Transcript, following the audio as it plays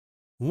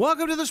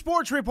Welcome to the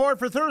Sports Report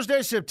for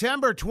Thursday,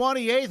 September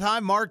 28th.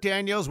 I'm Mark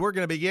Daniels. We're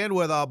going to begin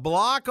with a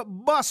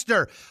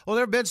blockbuster. Well,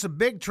 there have been some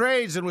big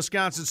trades in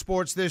Wisconsin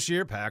sports this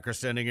year. Packers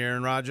sending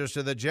Aaron Rodgers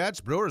to the Jets.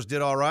 Brewers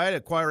did all right,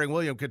 acquiring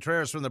William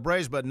Contreras from the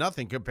Braves, but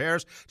nothing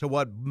compares to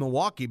what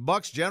Milwaukee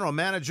Bucks general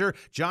manager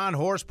Jon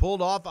Horst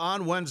pulled off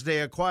on Wednesday,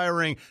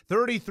 acquiring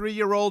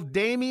 33-year-old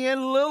Damian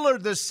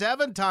Lillard, the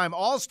seven-time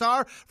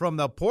All-Star from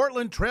the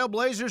Portland Trail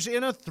Blazers,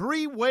 in a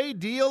three-way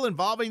deal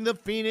involving the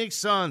Phoenix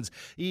Suns.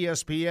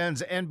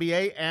 ESPN's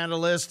NBA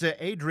analyst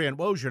Adrian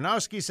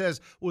Wojnarowski says,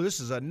 well, this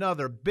is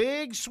another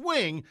big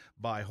swing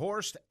by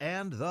Horst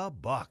and the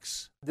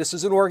Bucks. This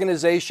is an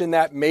organization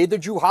that made the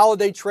Jrue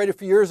Holiday trade a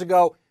few years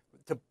ago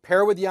to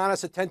pair with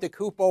Giannis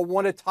Antetokounmpo,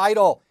 won a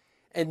title.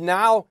 And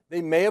now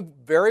they may have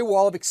very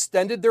well have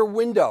extended their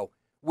window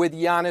with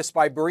Giannis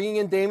by bringing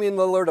in Damian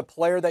Lillard, a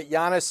player that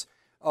Giannis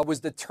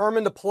was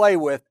determined to play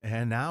with.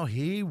 And now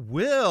he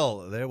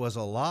will. There was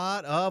a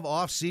lot of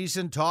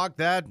offseason talk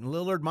that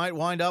Lillard might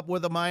wind up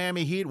with the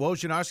Miami Heat.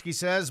 Wojnarowski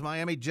says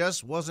Miami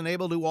just wasn't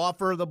able to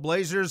offer the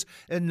Blazers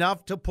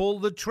enough to pull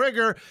the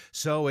trigger.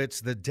 So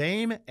it's the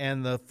Dame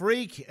and the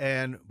Freak.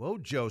 And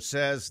Wojo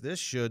says this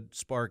should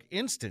spark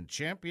instant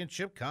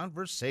championship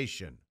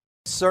conversation.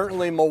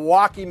 Certainly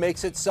Milwaukee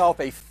makes itself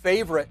a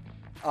favorite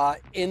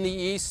in the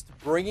East,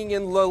 bringing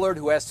in Lillard,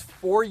 who has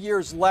 4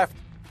 years left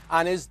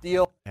on his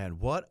deal.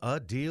 And what a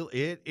deal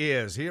it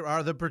is. Here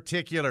are the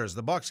particulars.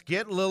 The Bucks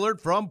get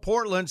Lillard from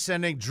Portland,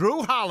 sending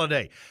Jrue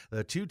Holiday,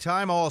 the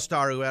two-time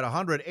All-Star who had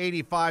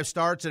 185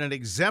 starts and an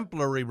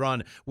exemplary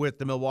run with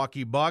the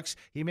Milwaukee Bucks.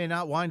 He may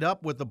not wind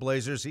up with the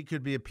Blazers. He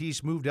could be a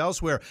piece moved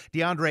elsewhere.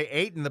 DeAndre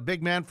Ayton, the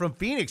big man from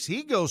Phoenix,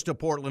 he goes to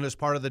Portland as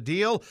part of the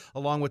deal,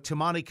 along with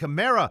Toumani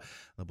Camara.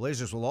 The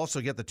Blazers will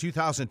also get the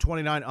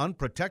 2029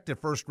 unprotected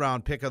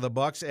first-round pick of the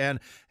Bucks and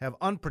have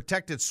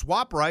unprotected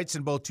swap rights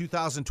in both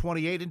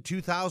 2028 and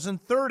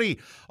 2030.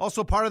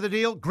 Also part of the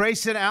deal,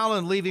 Grayson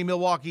Allen leaving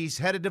Milwaukee. He's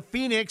headed to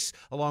Phoenix,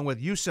 along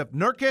with Yusuf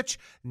Nurkic,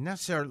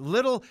 Nasser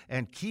Little,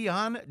 and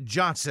Keon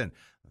Johnson.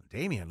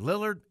 Damian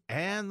Lillard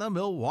and the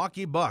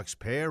Milwaukee Bucks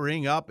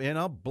pairing up in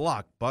a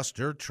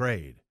blockbuster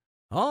trade.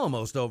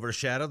 Almost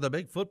overshadowed the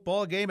big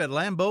football game at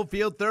Lambeau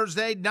Field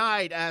Thursday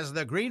night as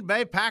the Green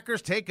Bay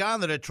Packers take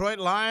on the Detroit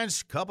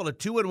Lions, couple of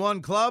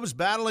 2-1 clubs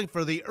battling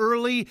for the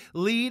early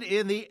lead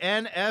in the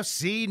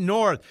NFC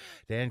North.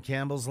 Dan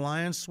Campbell's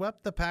Lions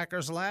swept the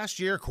Packers last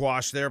year,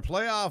 quashed their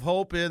playoff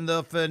hope in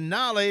the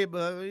finale,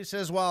 but he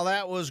says while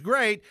that was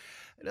great,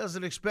 he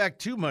doesn't expect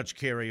too much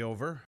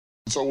carryover.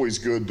 It's always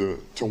good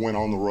to win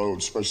on the road,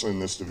 especially in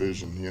this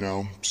division, you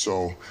know.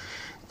 So,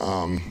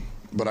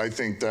 but I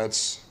think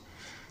that's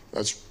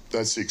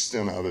the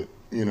extent of it,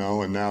 you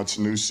know, and now it's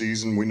a new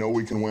season. We know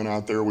we can win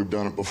out there. We've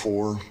done it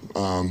before,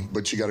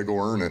 but you got to go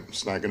earn it.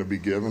 It's not going to be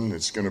given.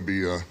 It's going to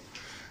be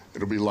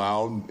it'll be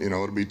loud, you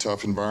know, it'll be a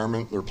tough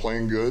environment. They're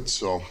playing good,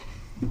 so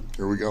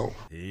here we go.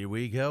 Here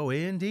we go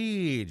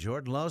indeed.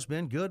 Jordan Love's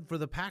been good for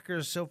the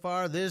Packers so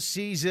far this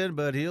season,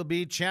 but he'll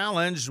be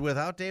challenged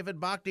without David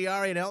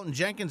Bakhtiari and Elton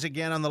Jenkins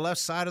again on the left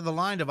side of the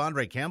line.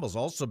 Devondre Campbell's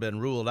also been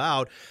ruled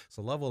out.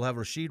 So Love will have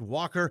Rasheed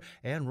Walker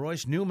and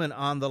Royce Newman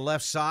on the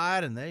left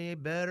side, and they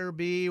better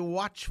be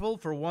watchful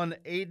for one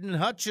Aiden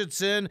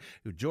Hutchinson,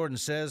 who Jordan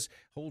says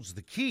holds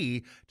the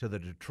key to the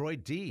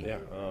Detroit D. Yeah,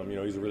 you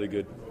know, he's a really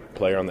good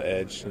player on the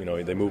edge. You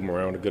know, they move him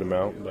around a good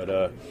amount,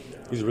 but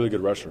he's a really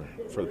good rusher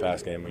for the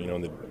pass game. You know,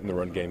 in the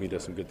run game, he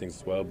does some good things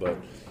as well, but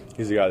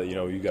he's a guy that, you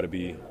know, you got to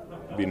be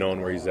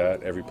known where he's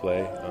at every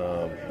play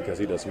because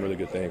he does some really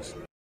good things.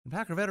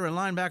 Packer veteran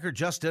linebacker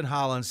Justin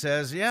Holland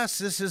says, yes,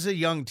 this is a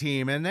young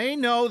team, and they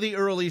know the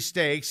early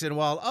stakes, and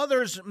while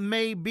others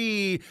may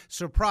be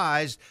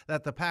surprised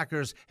that the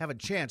Packers have a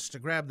chance to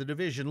grab the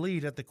division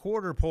lead at the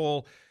quarter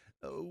pole,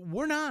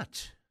 we're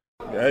not.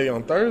 Hey,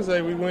 on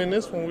Thursday we win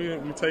this one,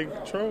 we take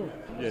control.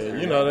 Yeah,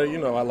 you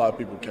know a lot of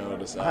people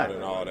counted us out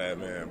and all that,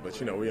 man. But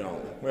you know we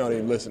don't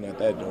even listen at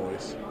that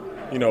noise.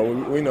 You know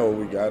we know what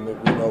we got, and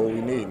we know what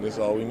we need, and that's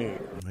all we need.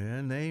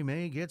 And they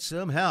may get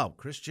some help.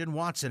 Christian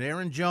Watson,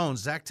 Aaron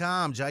Jones, Zach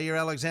Tom, Jair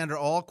Alexander,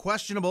 all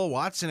questionable.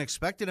 Watson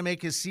expected to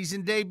make his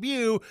season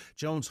debut.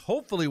 Jones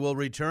hopefully will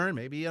return,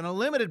 maybe on a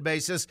limited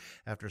basis,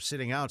 after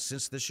sitting out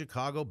since the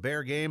Chicago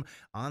Bear game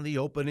on the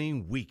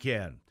opening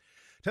weekend.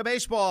 To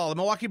baseball, the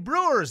Milwaukee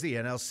Brewers, the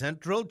NL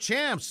Central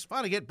champs,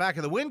 finally get back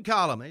in the win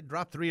column. They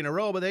dropped 3 in a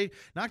row, but they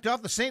knocked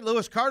off the St.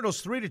 Louis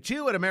Cardinals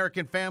 3-2 at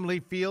American Family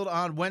Field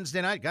on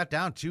Wednesday night. Got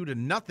down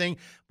 2-0,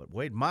 but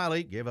Wade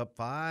Miley gave up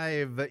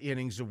 5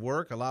 innings of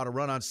work, allowed a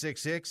run on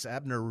 6 hits.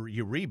 Abner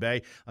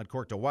Uribe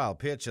uncorked a wild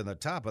pitch in the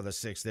top of the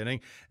 6th inning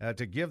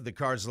to give the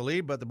Cards the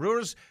lead, but the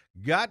Brewers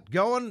got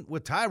going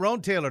with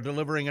Tyrone Taylor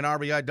delivering an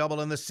RBI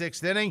double in the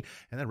 6th inning,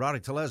 and then Rowdy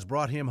Tellez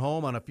brought him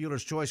home on a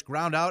fielder's choice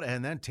ground out,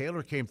 and then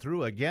Taylor came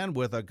through again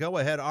with a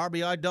go-ahead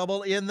RBI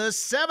double in the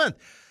 7th.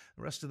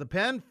 The rest of the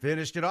pen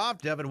finished it off.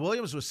 Devin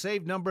Williams was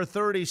saved number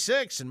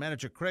 36, and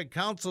manager Craig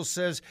Counsell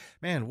says,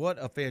 man,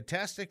 what a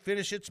fantastic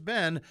finish it's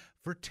been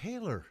for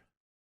Taylor.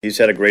 He's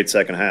had a great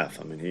second half.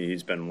 I mean,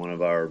 he's been one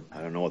of our,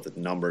 I don't know what the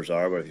numbers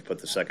are, but if you put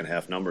the second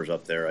half numbers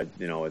up there,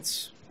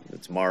 it's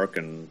it's Mark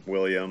and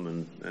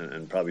William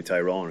and probably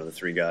Tyrone are the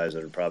three guys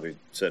that are probably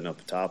sitting up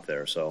the top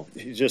there. So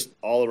he's just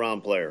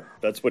all-around player.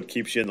 That's what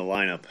keeps you in the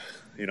lineup.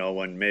 You know,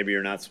 when maybe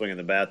you're not swinging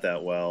the bat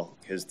that well,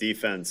 his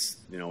defense,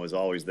 is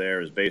always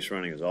there. His base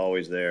running is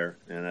always there,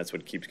 and that's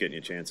what keeps getting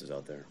you chances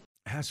out there.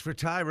 As for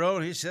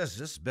Tyrone, he says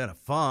this has been a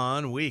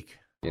fun week.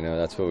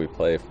 That's what we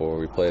play for.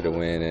 We play to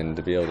win and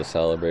to be able to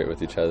celebrate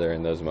with each other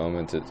in those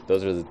moments.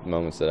 Those are the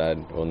moments that I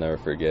will never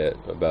forget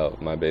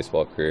about my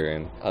baseball career.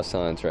 And I was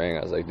telling Trang,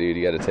 I was like, dude,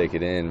 you got to take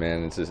it in,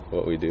 man. It's just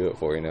what we do it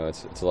for.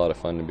 It's a lot of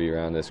fun to be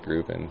around this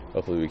group, and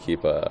hopefully we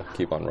keep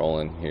on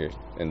rolling here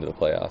into the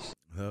playoffs.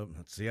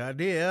 That's the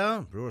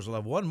idea. Brewers will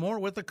have one more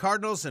with the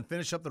Cardinals and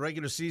finish up the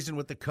regular season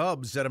with the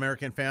Cubs at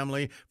American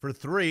Family for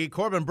 3.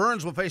 Corbin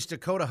Burns will face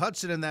Dakota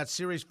Hudson in that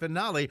series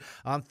finale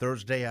on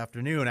Thursday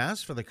afternoon.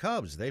 As for the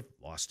Cubs, they've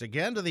lost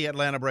again to the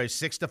Atlanta Braves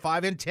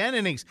 6-5 in 10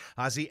 innings.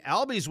 Ozzie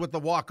Albies with the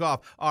walk-off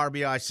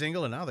RBI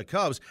single, and now the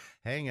Cubs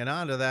hanging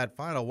on to that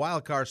final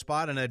wild card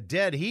spot in a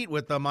dead heat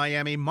with the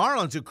Miami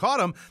Marlins, who caught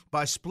them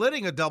by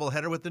splitting a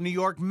doubleheader with the New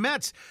York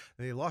Mets.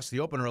 They lost the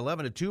opener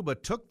 11-2,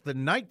 but took the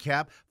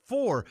nightcap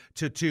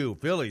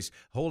 4-2. Phillies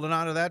holding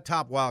on to that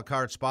top wild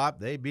card spot.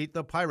 They beat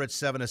the Pirates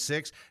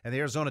 7-6, and the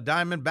Arizona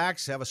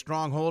Diamondbacks have a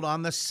stronghold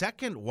on the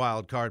second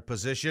wild card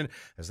position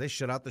as they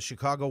shut out the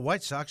Chicago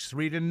White Sox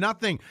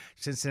 3-0.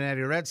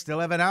 Cincinnati Reds still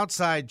have an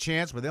outside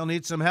chance, but they'll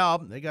need some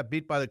help. They got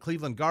beat by the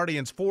Cleveland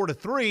Guardians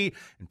 4-3,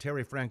 and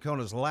Terry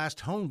Francona's last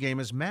home game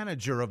as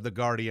manager of the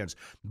Guardians.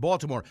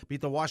 Baltimore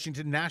beat the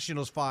Washington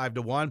Nationals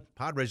 5-1.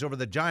 Padres over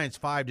the Giants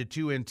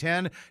 5-2 in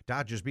 10.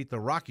 Dodgers beat the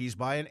Rockies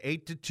by an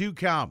 8-2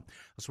 count.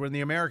 Elsewhere in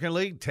the American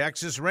League,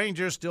 Texas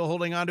Rangers still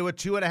holding on to a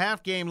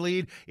 2.5 game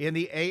lead in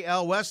the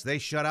AL West. They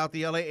shut out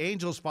the LA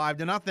Angels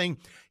 5-0.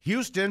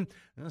 Houston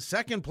in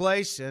second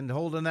place and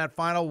holding that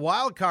final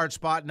wild card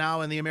spot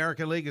now in the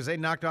American League as they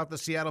knocked out the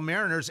Seattle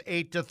Mariners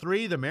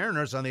 8-3. The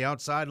Mariners on the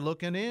outside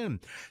looking in.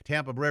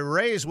 Tampa Bay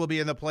Rays will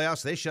be in the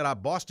playoffs. They shut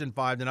out Boston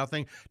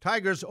 5-0.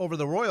 Tigers over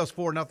the Royals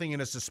 4-0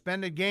 in a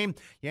suspended game.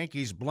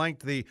 Yankees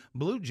blanked the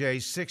Blue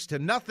Jays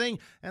 6-0.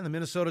 And the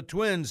Minnesota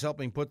Twins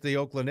helping put the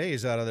Oakland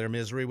A's out of their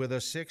misery with a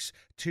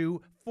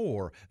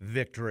 6-4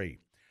 victory.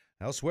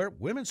 Elsewhere,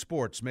 women's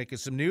sports making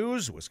some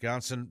news.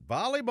 Wisconsin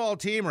volleyball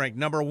team ranked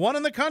number 1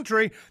 in the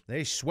country.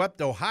 They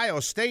swept Ohio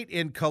State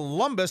in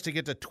Columbus to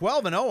get to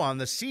 12-0 on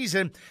the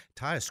season,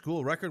 tie a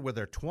school record with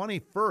their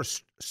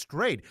 21st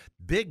straight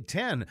Big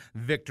Ten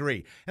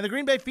victory. And the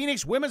Green Bay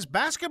Phoenix women's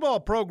basketball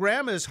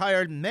program has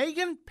hired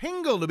Megan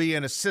Pingle to be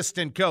an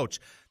assistant coach.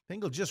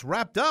 Pingle just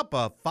wrapped up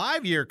a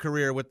 5-year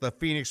career with the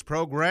Phoenix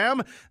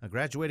program,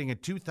 graduating in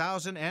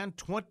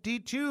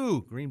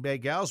 2022. Green Bay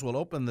Gals will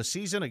open the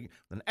season with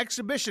an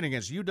exhibition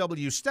against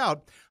UW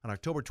Stout on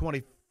October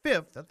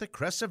 25th at the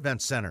Kress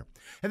Event Center.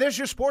 And there's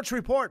your sports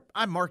report.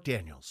 I'm Mark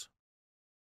Daniels.